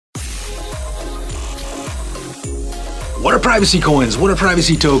What are privacy coins? What are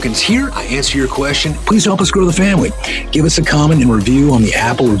privacy tokens? Here, I answer your question. Please help us grow the family. Give us a comment and review on the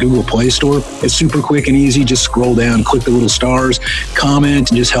Apple or Google Play Store. It's super quick and easy. Just scroll down, click the little stars,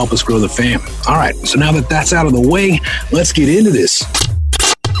 comment, and just help us grow the family. All right, so now that that's out of the way, let's get into this.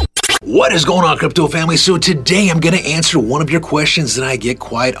 What is going on, crypto family? So today I'm going to answer one of your questions that I get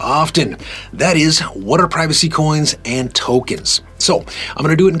quite often. That is, what are privacy coins and tokens? So I'm going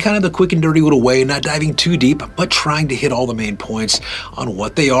to do it in kind of the quick and dirty little way, not diving too deep, but trying to hit all the main points on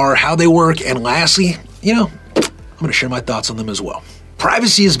what they are, how they work, and lastly, I'm going to share my thoughts on them as well.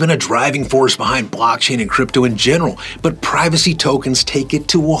 Privacy has been a driving force behind blockchain and crypto in general, but privacy tokens take it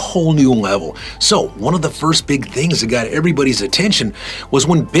to a whole new level. So one of the first big things that got everybody's attention was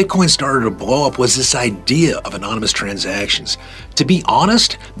when Bitcoin started to blow up was this idea of anonymous transactions. To be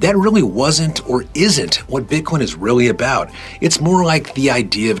honest, that really wasn't or isn't what Bitcoin is really about. It's more like the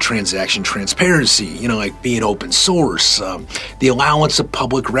idea of transaction transparency, like being open source, the allowance of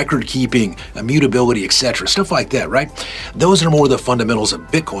public record keeping, immutability, etc. Stuff like that, right? Those are more the fundamentals of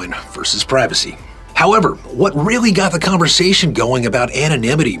Bitcoin versus privacy. However, what really got the conversation going about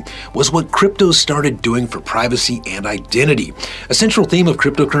anonymity was what crypto started doing for privacy and identity. A central theme of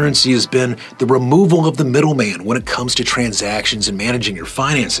cryptocurrency has been the removal of the middleman when it comes to transactions and managing your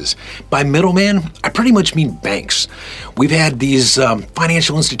finances. By middleman, I pretty much mean banks. We've had these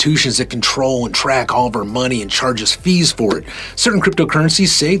financial institutions that control and track all of our money and charge us fees for it. Certain cryptocurrencies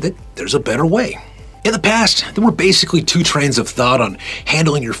say that there's a better way. In the past, there were basically two trains of thought on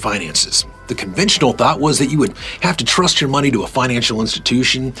handling your finances. The conventional thought was that you would have to trust your money to a financial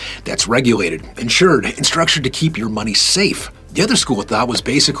institution that's regulated, insured, and structured to keep your money safe. The other school of thought was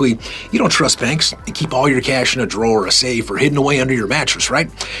basically, you don't trust banks and keep all your cash in a drawer or a safe or hidden away under your mattress, right?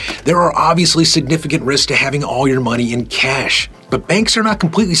 There are obviously significant risks to having all your money in cash. But banks are not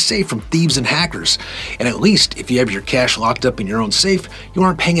completely safe from thieves and hackers. And at least if you have your cash locked up in your own safe, you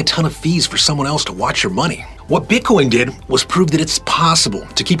aren't paying a ton of fees for someone else to watch your money. What Bitcoin did was prove that it's possible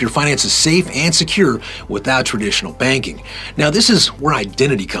to keep your finances safe and secure without traditional banking. Now, this is where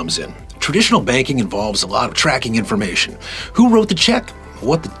identity comes in. Traditional banking involves a lot of tracking information. Who wrote the check?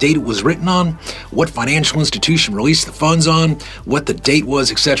 What the date it was written on, what financial institution released the funds on, what the date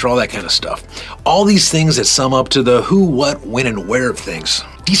was, etc., all that kind of stuff. All these things that sum up to the who, what, when, and where of things.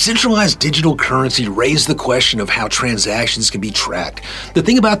 Decentralized digital currency raised the question of how transactions can be tracked. The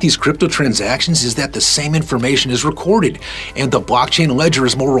thing about these crypto transactions is that the same information is recorded, and the blockchain ledger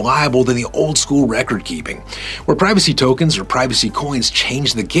is more reliable than the old school record keeping. Where privacy tokens or privacy coins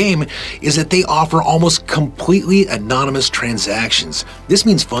change the game is that they offer almost completely anonymous transactions. This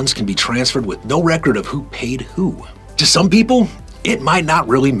means funds can be transferred with no record of who paid who. To some people, it might not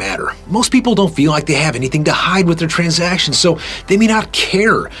really matter. Most people don't feel like they have anything to hide with their transactions, so they may not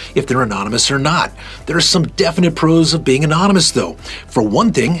care if they're anonymous or not. There are some definite pros of being anonymous, though. For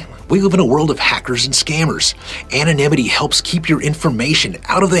one thing, we live in a world of hackers and scammers. Anonymity helps keep your information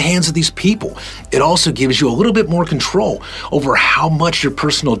out of the hands of these people. It also gives you a little bit more control over how much your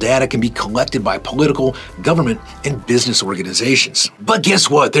personal data can be collected by political, government, and business organizations. But guess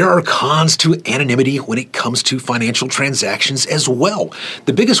what? There are cons to anonymity when it comes to financial transactions as well.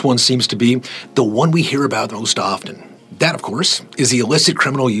 The biggest one seems to be the one we hear about most often. That, of course, is the illicit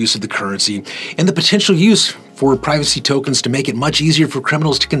criminal use of the currency and the potential use for privacy tokens to make it much easier for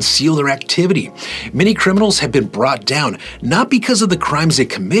criminals to conceal their activity. Many criminals have been brought down not because of the crimes they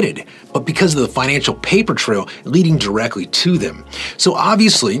committed, but because of the financial paper trail leading directly to them. So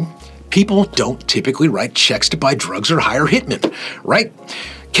obviously, people don't typically write checks to buy drugs or hire hitmen, right?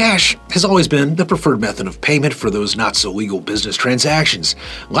 Cash has always been the preferred method of payment for those not-so-legal business transactions.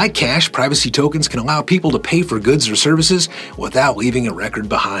 Like cash, privacy tokens can allow people to pay for goods or services without leaving a record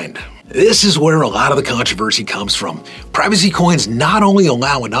behind. This is where a lot of the controversy comes from. Privacy coins not only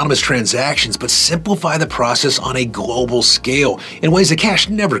allow anonymous transactions, but simplify the process on a global scale in ways that cash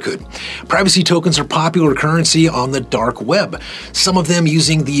never could. Privacy tokens are popular currency on the dark web, some of them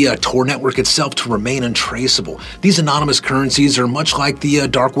using the Tor network itself to remain untraceable. These anonymous currencies are much like the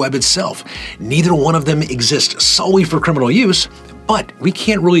dark web itself. Neither one of them exists solely for criminal use, but we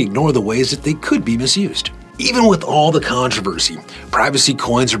can't really ignore the ways that they could be misused. Even with all the controversy, privacy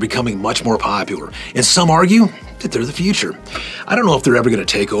coins are becoming much more popular, and some argue that they're the future. I don't know if they're ever going to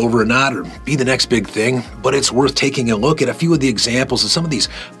take over or not, or be the next big thing, but it's worth taking a look at a few of the examples of some of these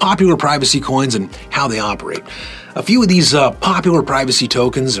popular privacy coins and how they operate. A few of these popular privacy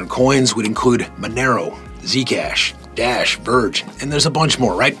tokens and coins would include Monero, Zcash, Dash, Verge, and there's a bunch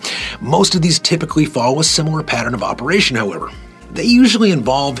more, right? Most of these typically follow a similar pattern of operation, however. They usually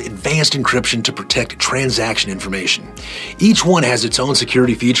involve advanced encryption to protect transaction information. Each one has its own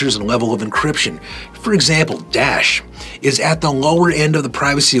security features and level of encryption. For example, Dash is at the lower end of the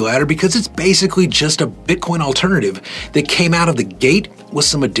privacy ladder because it's basically just a Bitcoin alternative that came out of the gate with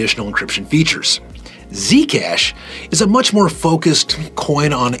some additional encryption features. Zcash is a much more focused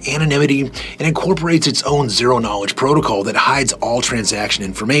coin on anonymity and incorporates its own zero-knowledge protocol that hides all transaction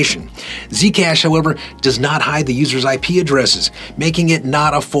information. Zcash, however, does not hide the user's IP addresses, making it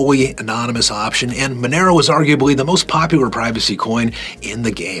not a fully anonymous option, and Monero is arguably the most popular privacy coin in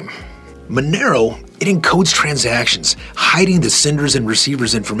the game. Monero, it encodes transactions, hiding the sender's and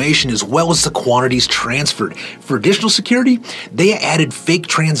receiver's information as well as the quantities transferred. For additional security, they added fake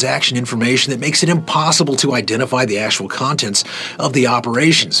transaction information that makes it impossible to identify the actual contents of the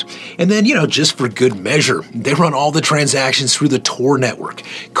operations. And then, just for good measure, they run all the transactions through the Tor network.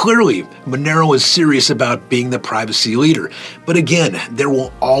 Clearly, Monero is serious about being the privacy leader. But again, there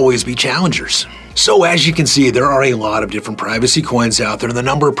will always be challengers. So as you can see, there are a lot of different privacy coins out there, and the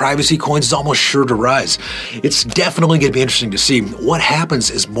number of privacy coins is almost sure to rise. It's definitely going to be interesting to see what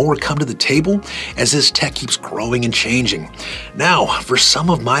happens as more come to the table as this tech keeps growing and changing. Now, for some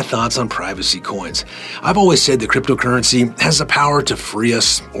of my thoughts on privacy coins. I've always said that cryptocurrency has the power to free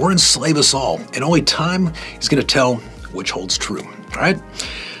us or enslave us all, and only time is going to tell which holds true, all right?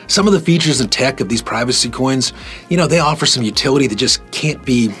 Some of the features and tech of these privacy coins, they offer some utility that just can't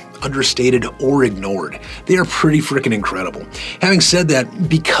be understated or ignored. They are pretty freaking incredible. Having said that,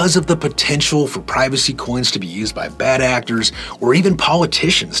 because of the potential for privacy coins to be used by bad actors or even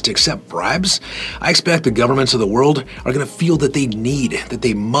politicians to accept bribes, I expect the governments of the world are going to feel that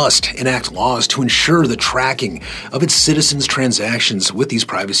they must enact laws to ensure the tracking of its citizens' transactions with these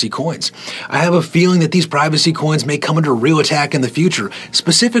privacy coins. I have a feeling that these privacy coins may come under real attack in the future,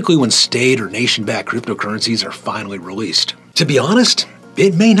 specifically when state or nation-backed cryptocurrencies are finally released. To be honest,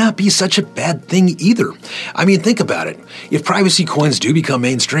 it may not be such a bad thing either. I mean, think about it. If privacy coins do become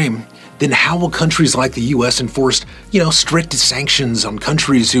mainstream, then how will countries like the US enforce, strict sanctions on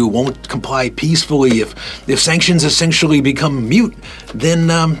countries who won't comply peacefully? If sanctions essentially become mute, then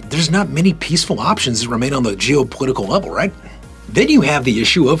there's not many peaceful options that remain on the geopolitical level, right? Then you have the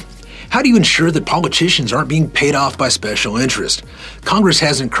issue of how do you ensure that politicians aren't being paid off by special interest? Congress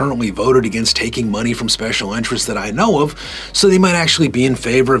hasn't currently voted against taking money from special interests that I know of, so they might actually be in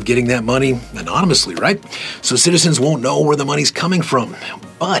favor of getting that money anonymously, right? So citizens won't know where the money's coming from.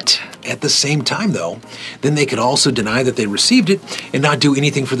 But at the same time, though, then they could also deny that they received it and not do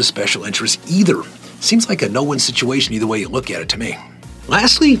anything for the special interest either. Seems like a no-win situation either way you look at it to me.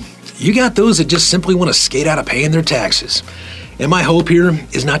 Lastly, you got those that just simply want to skate out of paying their taxes. And my hope here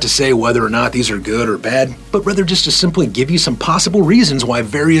is not to say whether or not these are good or bad, but rather just to simply give you some possible reasons why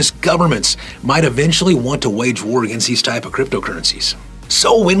various governments might eventually want to wage war against these type of cryptocurrencies.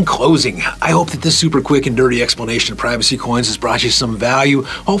 So in closing, I hope that this super quick and dirty explanation of privacy coins has brought you some value.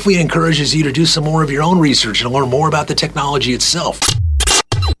 Hopefully it encourages you to do some more of your own research and learn more about the technology itself.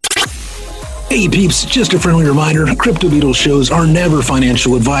 Hey peeps, just a friendly reminder, Crypto Beatles shows are never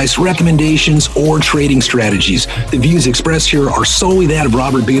financial advice, recommendations, or trading strategies. The views expressed here are solely that of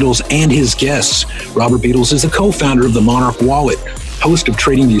Robert Beatles and his guests. Robert Beatles is the co-founder of the Monarch Wallet, host of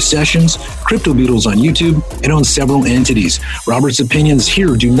TradingView Sessions, Crypto Beatles on YouTube, and owns several entities. Robert's opinions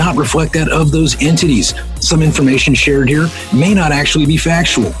here do not reflect that of those entities. Some information shared here may not actually be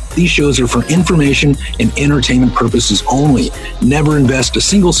factual. These shows are for information and entertainment purposes only. Never invest a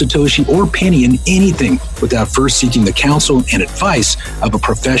single Satoshi or penny in anything without first seeking the counsel and advice of a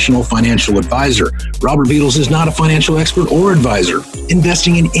professional financial advisor. Robert Beatles is not a financial expert or advisor.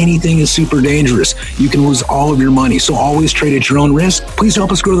 Investing in anything is super dangerous. You can lose all of your money, so always trade at your own risk. Please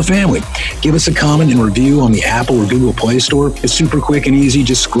help us grow the family. Give us a comment and review on the Apple or Google Play Store. It's super quick and easy.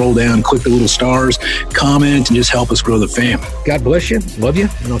 Just scroll down, click the little stars, comment, and just help us grow the fam. God bless you. Love you.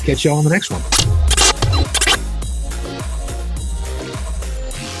 And I'll catch you all on the next one.